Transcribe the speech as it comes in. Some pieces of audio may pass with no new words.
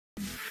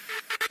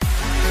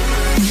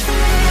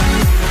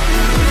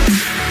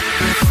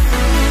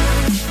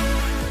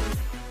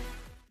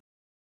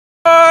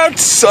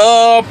What's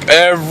up,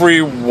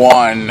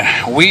 everyone?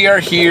 We are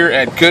here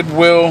at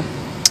Goodwill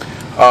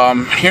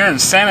here in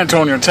San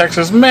Antonio,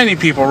 Texas. Many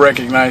people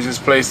recognize this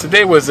place.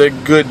 Today was a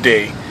good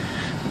day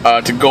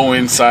to go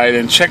inside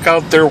and check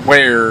out their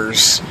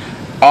wares.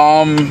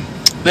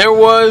 There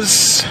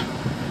was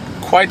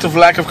quite a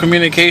lack of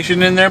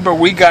communication in there, but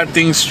we got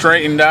things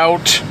straightened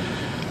out.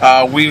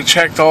 We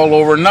checked all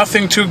over.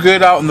 Nothing too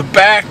good out in the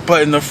back,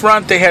 but in the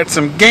front they had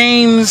some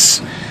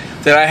games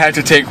that I had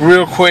to take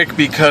real quick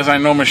because I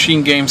know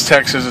Machine Games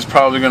Texas is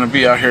probably going to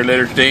be out here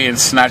later today and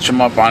snatch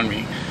them up on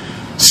me.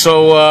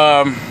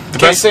 So, in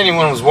case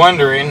anyone was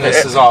wondering,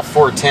 this is off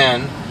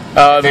 410.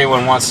 If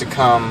anyone wants to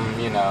come,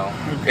 you know,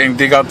 and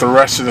dig out the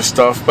rest of the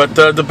stuff. But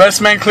the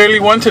best man clearly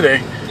won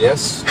today.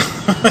 Yes.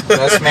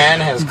 Best man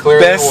has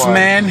clearly won. Best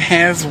man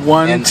has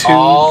won in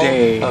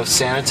today. All of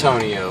San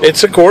Antonio.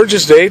 It's a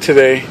gorgeous day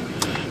today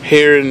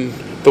here in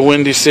the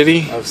Windy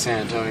City of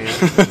San Antonio.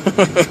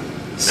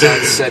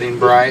 Sun setting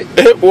bright.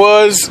 It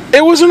was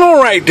an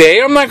alright day.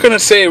 I'm not going to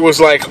say it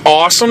was like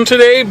awesome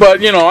today, but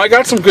you know, I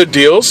got some good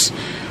deals.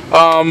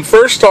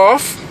 First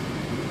off,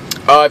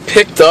 I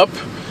picked up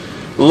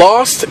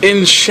Lost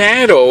in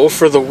Shadow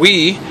for the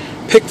Wii.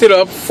 Picked it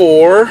up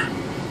for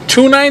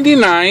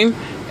 $2.99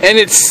 and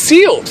it's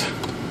sealed.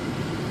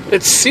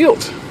 It's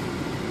sealed.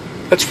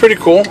 That's pretty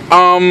cool.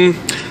 I'm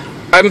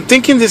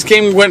thinking this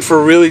game went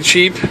for really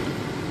cheap.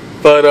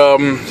 But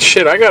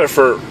shit, I got it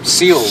for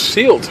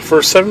sealed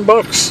for $7.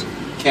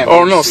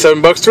 Oh no, $7,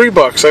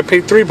 $3. I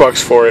paid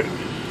 $3 for it.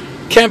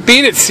 Can't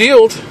beat it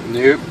sealed.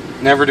 Nope,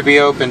 never to be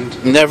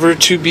opened. Never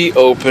to be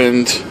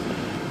opened.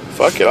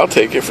 Fuck it, I'll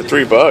take it for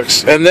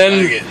 $3. And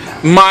then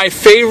my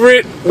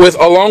favorite,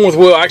 along with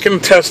Will, I can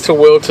attest to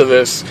Will to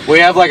this. We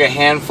have like a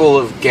handful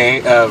of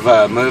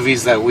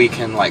movies that we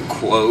can like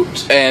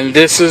quote. And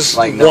this is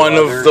like one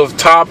of the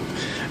top.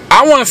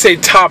 I want to say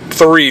top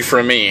 3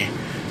 for me.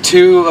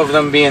 2 of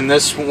them being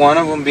this, one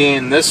of them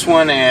being this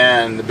one,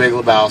 and The Big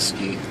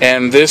Lebowski.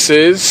 And this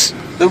is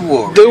The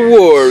Warriors. The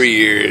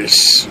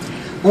Warriors.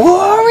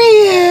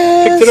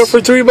 Warriors. Picked it up for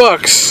 $3.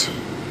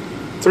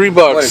 $3.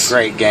 What a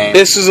great game!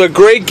 This is a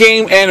great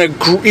game and a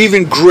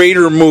even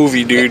greater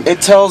movie, dude.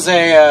 It tells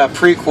a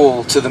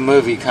prequel to the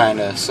movie, kind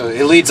of. So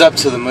it leads up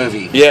to the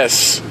movie.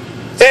 Yes,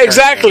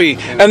 exactly.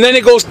 And then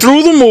it goes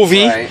through the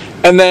movie. Right.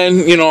 And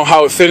then, you know,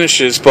 how it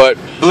finishes, but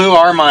blew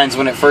our minds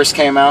when it first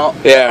came out.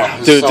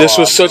 Yeah, dude, this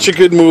was such a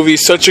good movie,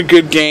 such a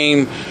good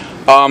game.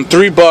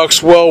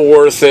 $3, well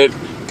worth it.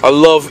 I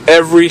love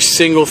every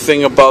single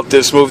thing about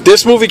this movie.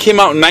 This movie came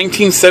out in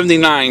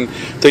 1979,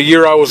 the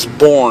year I was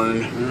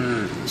born.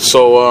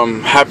 So,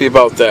 happy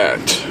about that.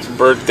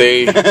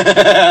 Birthday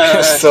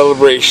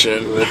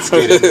celebration. Let's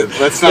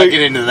not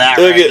get into that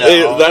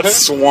now.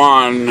 That's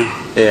Swan.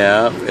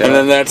 Yeah. And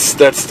then that's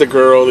the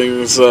girl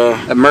who's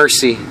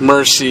Mercy.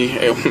 Mercy.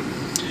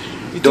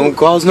 Don't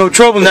cause no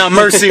trouble now,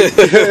 Mercy.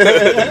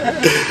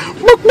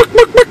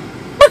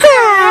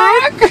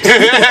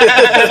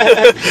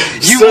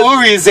 You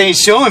Warriors ain't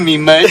showing me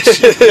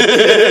much.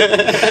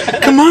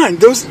 Come on,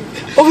 those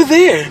over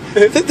there.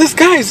 Those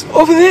guys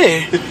over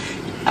there.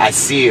 I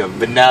see them,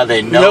 but now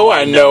they know. No,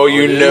 I know.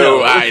 You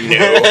know, I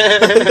know.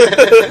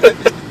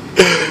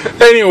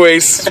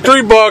 Anyways,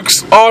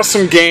 $3,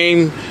 awesome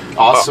game,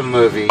 awesome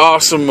movie,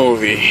 awesome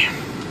movie.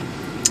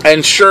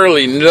 And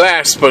surely,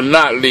 last but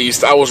not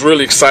least, I was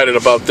really excited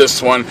about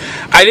this one.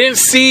 I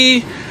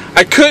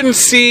couldn't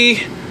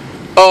see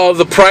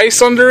the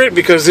price under it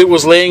because it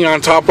was laying on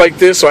top like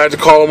this, so I had to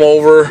call them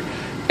over.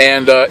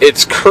 And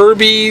it's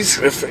Kirby's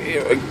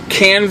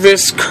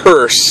Canvas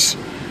Curse.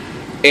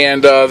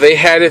 And they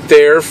had it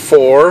there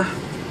for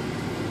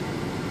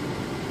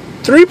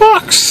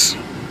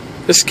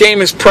 $3. This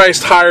game is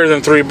priced higher than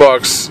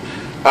 $3.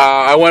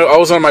 I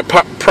was on my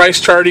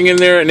price charting in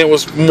there, and it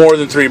was more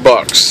than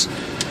 $3.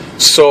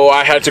 So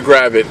I had to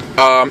grab it.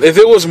 If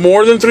it was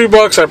more than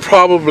 $3, I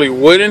probably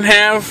wouldn't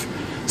have.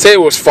 Say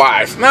it was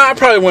 $5. Nah, I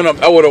probably went up.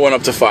 I would have went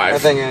up to $5. I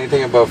think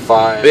anything above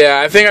 $5.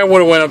 Yeah, I think I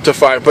would have went up to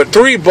 $5. But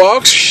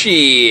 $3,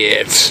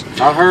 shit.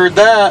 I heard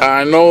that.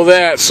 I know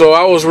that. So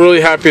I was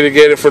really happy to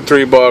get it for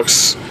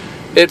 $3.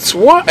 It's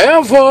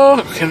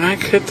whatever. Can I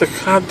get the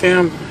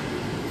goddamn?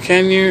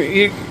 Can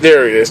you?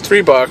 There it is.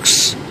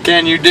 $3.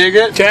 Can you dig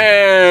it?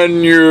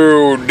 Can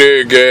you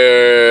dig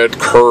it,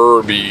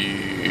 Kirby?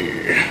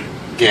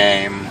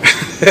 Game.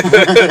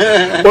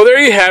 Well,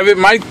 there you have it.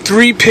 My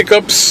 3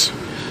 pickups.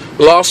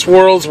 Lost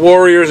Worlds,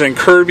 Warriors, and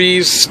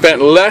Kirby's spent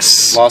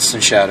less. Lost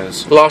in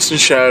Shadows. Lost in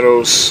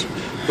Shadows.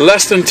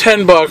 Less than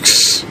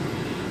 $10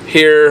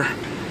 here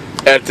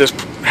at this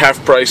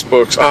half-price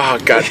books. Ah, oh,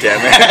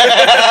 goddamn it!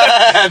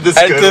 At this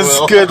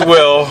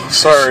Goodwill.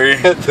 Sorry.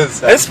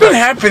 It's been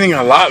happening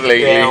a lot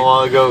lately. Yeah, a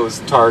while ago it was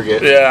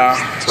Target. Yeah.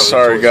 Totally.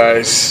 Sorry,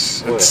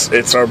 guys.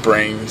 It's our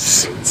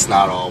brains. It's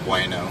not all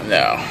bueno.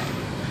 No.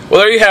 Well,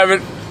 there you have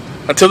it.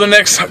 Until the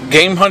next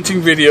game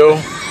hunting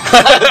video.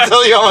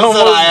 Until you almost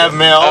said I have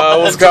mail. I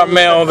almost got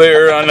mail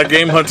there on the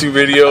game hunting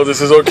video. This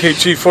is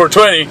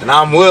Okchief420. And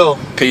I'm Will.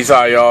 Peace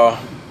out, y'all.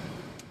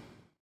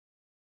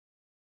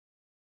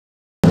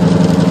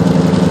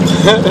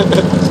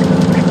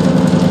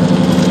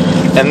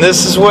 And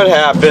this is what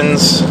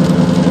happens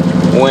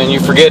when you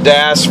forget to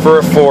ask for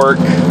a fork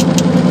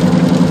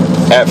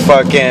at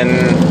fucking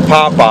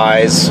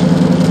Popeyes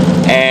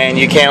and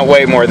you can't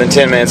wait more than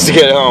 10 minutes to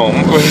get home.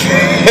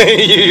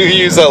 You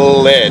use a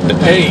lid.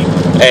 Hey,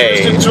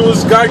 the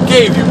tools God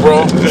gave you,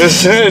 bro.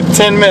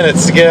 10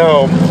 minutes to get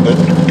home.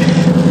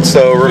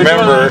 So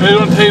remember, they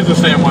don't taste the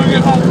same when you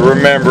get home.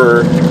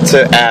 Remember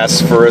to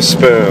ask for a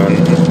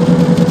spoon,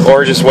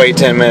 or just wait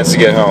 10 minutes to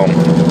get home.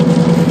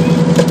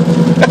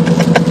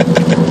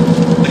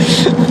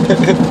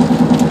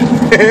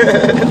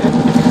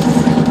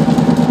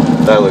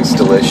 That looks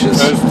delicious.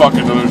 That is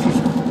fucking delicious.